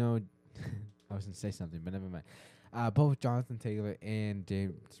 I was going to say something, but never mind. Both Jonathan Taylor and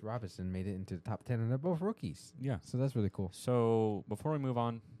James Robinson made it into the top 10, and they're both rookies. Yeah. So that's really cool. So before we move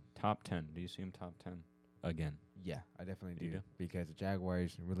on, top 10. Do you see him top 10 again? Yeah, I definitely You do. do? Because the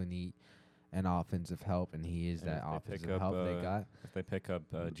Jaguars really need an offensive help, and he is And that if they offensive pick up, help they got. If they pick up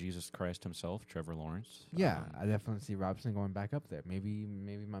Jesus Christ himself, Trevor Lawrence. Yeah, I definitely see Robinson going back up there. Maybe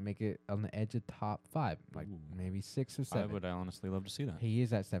might make it on the edge of top 5, like maybe 6 or 7. I would honestly love to see that. He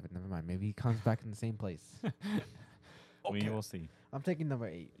is at 7. Never mind. Maybe he comes back in the same place. We will see. I'm taking number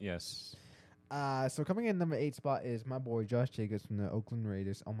 8. Yes. So coming in number 8 spot is my boy Josh Jacobs from the Oakland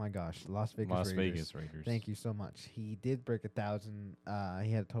Raiders. Oh my gosh, Las Vegas Raiders. Thank you so much. He did break 1,000.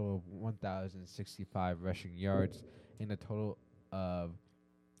 He had a total of 1,065 rushing yards and a total of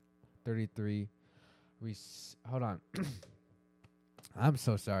 33. Hold on. I'm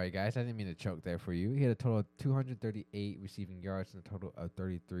so sorry, guys. I didn't mean to choke there for you. He had a total of 238 receiving yards and a total of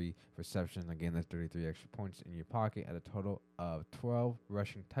 33 receptions. Again, that's 33 extra points in your pocket at a total of 12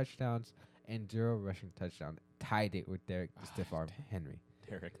 rushing touchdowns and 0 rushing touchdowns. Tied it with Derek the Stiff Arm Henry.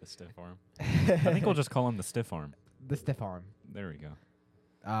 Derek the Stiff Arm. I think we'll just call him the Stiff Arm. The Stiff Arm. There we go.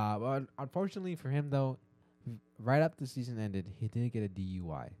 Well, unfortunately for him, though, right after the season ended, he did get a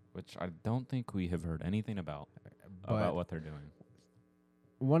DUI. Which I don't think we have heard anything about what they're doing.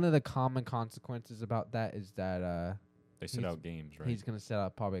 One of the common consequences about that is that they sit out games, right? He's going to sit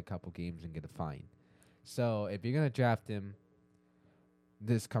out probably a couple games and get a fine. So if you're going to draft him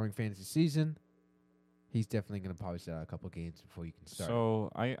this coming fantasy season, He's definitely going to probably sit out a couple games before you can start.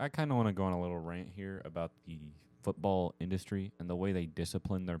 So I kind of want to go on a little rant here about the football industry and the way they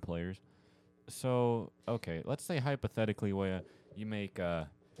discipline their players. So, okay, let's say hypothetically where you make, I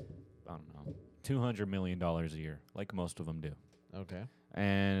don't know, $200 million a year, like most of them do. Okay.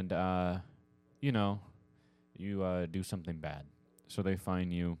 And, you know, you do something bad. So they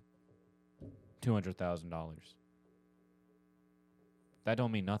fine you $200,000. That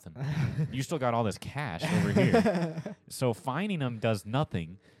don't mean nothing. You still got all this cash over here. So fining them does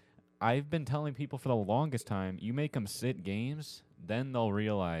nothing. I've been telling people for the longest time, you make them sit games, then they'll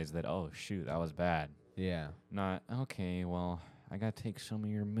realize that, oh, shoot, that was bad. Yeah. Not, okay, well, I got to take some of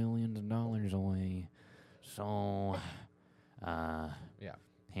your millions of dollars away. So, yeah,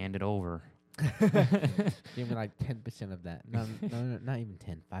 hand it over. Give me like 10% of that. No, not even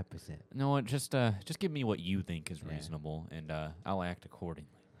 10, 5%. No, just give me what you think is reasonable, and I'll act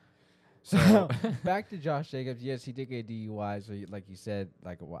accordingly. So back to Josh Jacobs. Yes, he did get DUI. So like you said,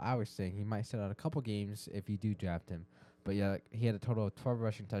 like what I was saying, he might sit out a couple games if you do draft him. But yeah, he had a total of 12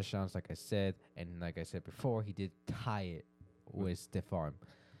 rushing touchdowns, like I said, and like I said before, he did tie it with stiff arm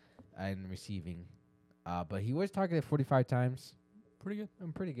and receiving. But he was targeted 45 times. Pretty good.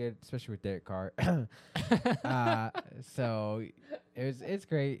 Pretty good, especially with Derek Carr. So it's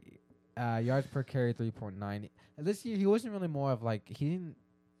great. Yards per carry 3.9. This year he wasn't really more of like he didn't.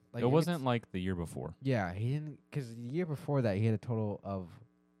 Like it wasn't like the year before. Yeah, he didn't, because the year before that he had a total of.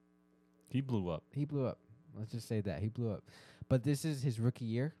 He blew up. Let's just say that he blew up. But this is his rookie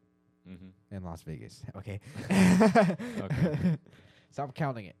year in Las Vegas. Okay. Okay. Stop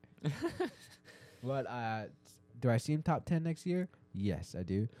counting it. But do I see him top 10 next year? Yes, I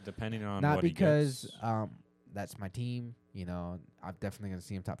do. Depending on not what because he gets. that's my team. You know, I'm definitely gonna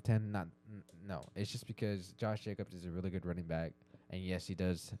see him top 10. No, it's just because Josh Jacobs is a really good running back, and yes, he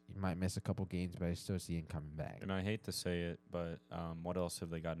does. He might miss a couple games, but I still see him coming back. And I hate to say it, but what else have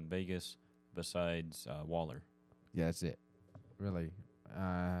they got in Vegas besides Waller? Yeah, that's it. Really.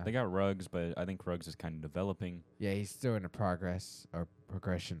 They got Ruggs, but I think Ruggs is kind of developing. Yeah, he's still in a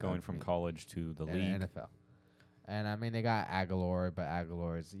progression. Going from college to the league. NFL. And, I mean, they got Aguilar, but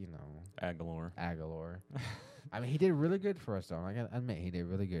Aguilar is, you know. Aguilar. I mean, he did really good for us, though. I gotta admit, he did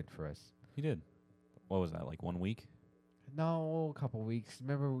really good for us. He did. What was that, like 1 week? No, a couple weeks.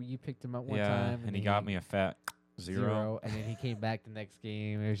 Remember you picked him up one time? And he got me a fat zero. And then he came back the next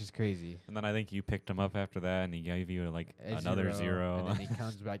game. It was just crazy. And then I think you picked him up after that, and he gave you, like, another zero. And then he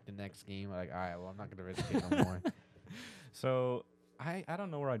comes back the next game. Like, all right, well, I'm not going to risk it no more. So I don't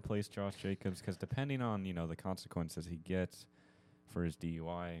know where I'd place Josh Jacobs, because depending on, you know, the consequences he gets for his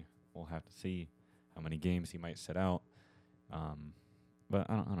DUI, we'll have to see how many games he might sit out. But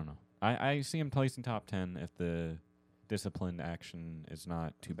I don't know. I see him placing top 10 if the disciplined action is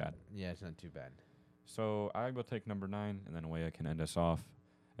not too bad. Yeah, it's not too bad. So I will take number 9, and then Awaya can end us off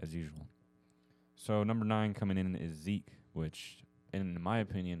as usual. So number 9 coming in is Zeke, which, in my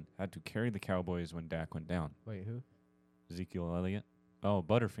opinion, had to carry the Cowboys when Dak went down. Wait, who? Ezekiel Elliott. Oh,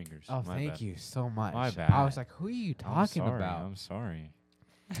 Butterfingers. Oh, thank you so much. My bad. I was like, who are you talking about? I'm sorry.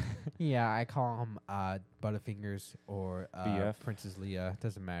 Yeah, I call him Butterfingers or BF. Princess Leia.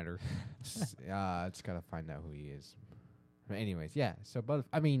 Doesn't matter. I just gotta find out who he is. But anyways, yeah. So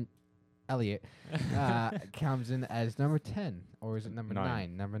Elliott comes in as number 10, or is it number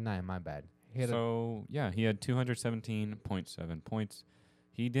 9? Number 9. My bad. He had 217.7 points.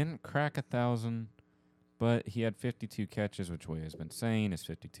 He didn't crack 1,000, but he had 52 catches, which Way has been saying is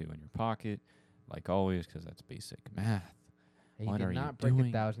 52 in your pocket, like always, because that's basic math. He did not break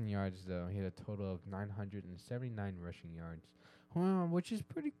 1,000 yards, though. He had a total of 979 rushing yards, which is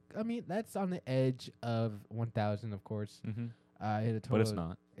pretty. I mean, that's on the edge of 1,000, of course. Mm-hmm. He had a total. But it's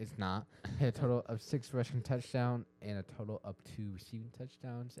not. It's not. He had a total of 6 rushing touchdowns and a total of 2 receiving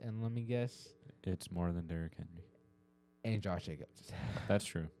touchdowns. And let me guess, it's more than Derrick Henry and Josh Jacobs. That's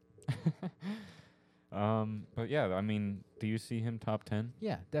true. But yeah, I mean, do you see him top 10?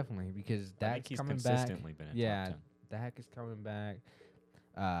 Yeah, definitely, because Dak's coming back. Consistently been in top 10. Dak is coming back.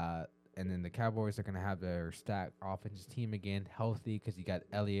 And then the Cowboys are going to have their stacked offensive team again, healthy, because you got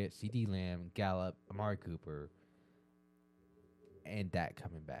Elliott, CD Lamb, Gallup, Amari Cooper, and Dak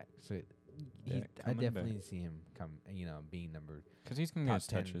coming back. So I definitely see him being number. Because he's going to get his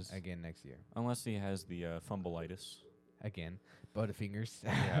touches again next year. Unless he has the fumbleitis. Again, Butterfingers.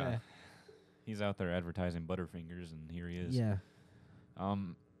 Yeah. He's out there advertising Butterfingers, and here he is. Yeah.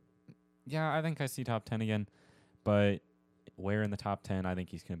 Yeah, I think I see top 10 again. But where in the top 10, I think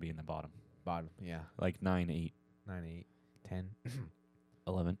he's going to be in the bottom. Bottom, yeah. Like 9, 8. 9, 8, 10.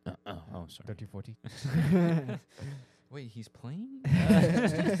 11. Oh, sorry. 13, 14. Wait, he's playing?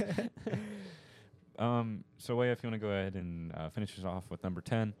 So, Way, if you want to go ahead and finish us off with number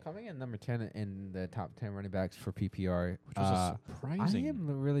 10. Coming in number 10 in the top 10 running backs for PPR. Which was surprising. I am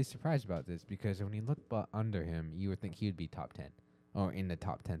really surprised about this because when you look under him, you would think he would be top 10 or in the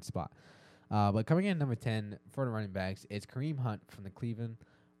top 10 spot. But coming in number 10 for the running backs is Kareem Hunt from the Cleveland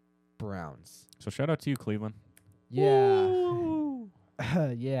Browns. So, shout out to you, Cleveland. Yeah.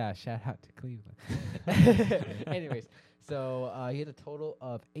 Yeah, shout out to Cleveland. Anyways, so he had a total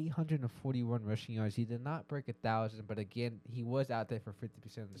of 841 rushing yards. He did not break 1,000, but again, he was out there for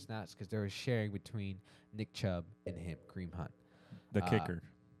 50% of the snaps because they were sharing between Nick Chubb and him, Kareem Hunt. The kicker,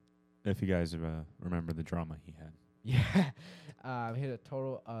 if you guys remember the drama he had. Yeah. He had a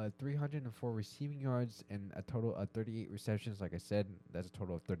total of 304 receiving yards and a total of 38 receptions. Like I said, that's a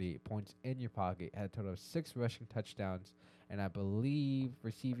total of 38 points in your pocket. Had a total of 6 rushing touchdowns. And I believe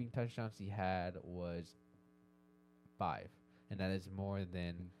receiving touchdowns he had was 5. And that is more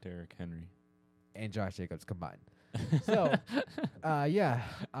than Derrick Henry and Josh Jacobs combined. So,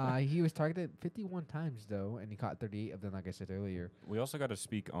 he was targeted 51 times, though, and he caught 38 of them, like I said earlier. We also got to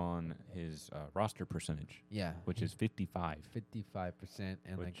speak on his roster percentage. Yeah. Which is 55. 55%.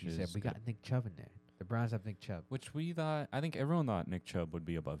 And like you said, we got Nick Chubb in there. The Browns have Nick Chubb. Which I think everyone thought Nick Chubb would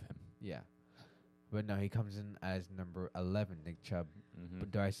be above him. Yeah. But no, he comes in as number 11, Nick Chubb. Mm-hmm.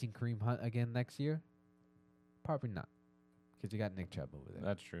 But do I see Kareem Hunt again next year? Probably not. Because you got Nick Chubb over there.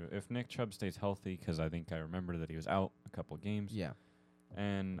 That's true. If Nick Chubb stays healthy, because I think I remember that he was out a couple of games. Yeah.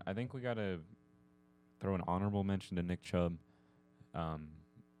 And I think we got to throw an honorable mention to Nick Chubb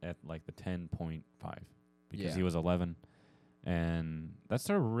at like the 10.5 because he was 11. And that's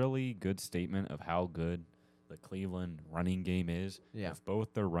a really good statement of how good the Cleveland running game is. Yeah. If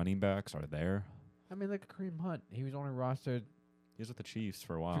both their running backs are there. I mean, look at Kareem Hunt. He was only rostered. He was with the Chiefs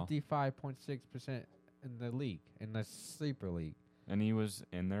for a while. 55.6% in the league, in the sleeper league. And he was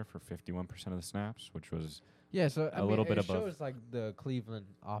in there for 51% of the snaps, which was a little bit it above. It shows like the Cleveland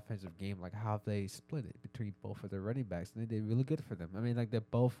offensive game, like how they split it between both of their running backs, and they did really good for them. I mean, like they're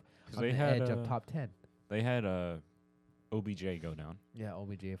both on the edge of top 10. They had OBJ go down. Yeah,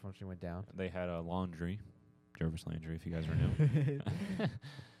 OBJ unfortunately went down. They had a Jarvis Landry, if you guys are new.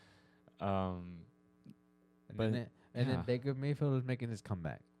 And then Baker Mayfield was making his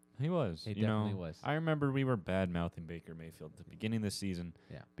comeback. He was. He definitely was. I remember we were bad-mouthing Baker Mayfield at the beginning of the season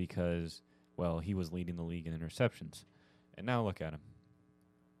because, well, he was leading the league in interceptions. And now look at him.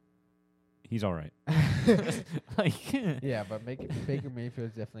 He's all right. Yeah, but Baker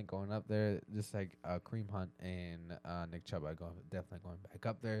Mayfield's definitely going up there, just like Kareem Hunt and Nick Chubb are definitely going back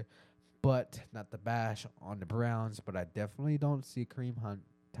up there. But not the bash on the Browns, but I definitely don't see Kareem Hunt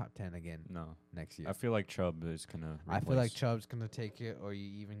top 10 again next year. I feel like Chubb is going to I feel like Chubb's going to take it, or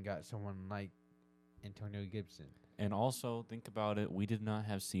you even got someone like Antonio Gibson. And also, think about it, we did not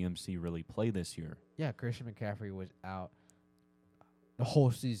have CMC really play this year. Yeah, Christian McCaffrey was out the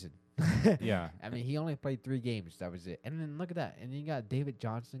whole season. Yeah. I mean, he only played 3 games. That was it. And then look at that. And then you got David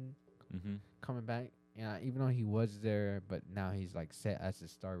Johnson coming back. Yeah, even though he was there, but now he's like set as a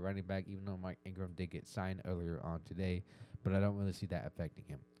star running back, even though Mark Ingram did get signed earlier on today. But I don't really see that affecting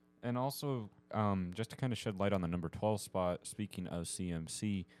him. And also, just to kind of shed light on the number 12 spot, speaking of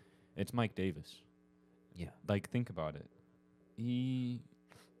CMC, it's Mike Davis. Yeah. Like, think about it. He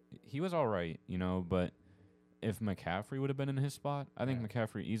was all right, but if McCaffrey would have been in his spot, I think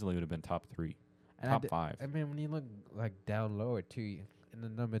McCaffrey easily would have been top 3, top 5. I mean, when you look like down lower, too, in the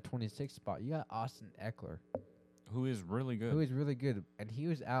number 26 spot, you got Austin Eckler. Who is really good. And he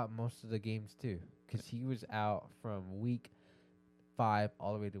was out most of the games, too, because he was out from week 5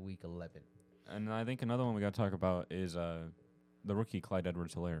 all the way to week 11. And I think another one we got to talk about is the rookie Clyde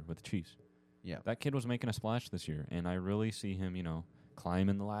Edwards-Helaire with the Chiefs. Yeah. That kid was making a splash this year, and I really see him,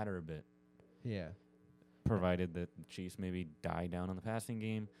 climbing the ladder a bit. Yeah. Provided that the Chiefs maybe die down on the passing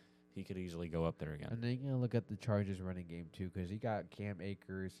game, he could easily go up there again. And then you're going to look at the Chargers running game, too, because he got Cam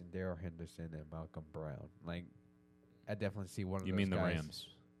Akers and Darrell Henderson and Malcolm Brown. Like, I definitely see one of those guys. You mean the Rams?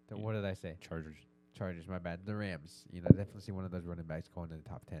 What did I say? Chargers, my bad. The Rams. Definitely see one of those running backs going to the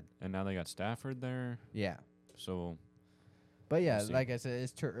top 10. And now they got Stafford there. Yeah. So. But yeah, like I said,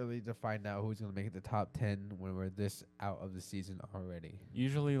 it's too early to find out who's going to make it the top 10 when we're this out of the season already.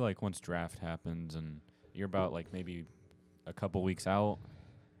 Usually, like, once draft happens and you're about, like, maybe a couple weeks out,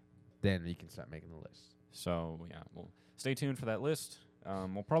 then you can start making the list. So, yeah, well, stay tuned for that list.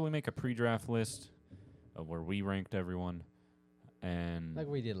 We'll probably make a pre-draft list of where we ranked everyone. And like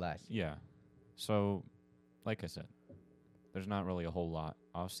we did last year. Yeah. So, like I said, there's not really a whole lot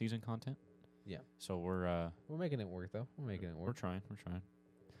off-season content. Yeah. So we're making it work, though. We're trying.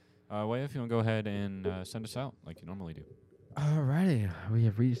 Way, if you want to go ahead and send us out like you normally do. Alrighty. We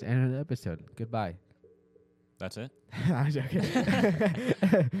have reached the end of the episode. Goodbye. That's it? I'm joking.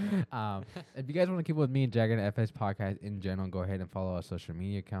 If you guys want to keep up with me and Jagger and FS podcast in general, go ahead and follow our social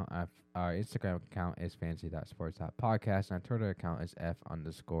media account. Our Instagram account is fancy.sports.podcast, and our Twitter account is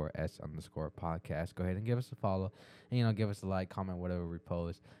F_S_podcast. Go ahead and give us a follow, and give us a like, comment, whatever we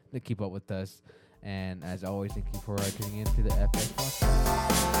post to keep up with us. And as always, thank you for tuning in to the FS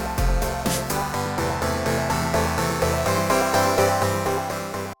podcast.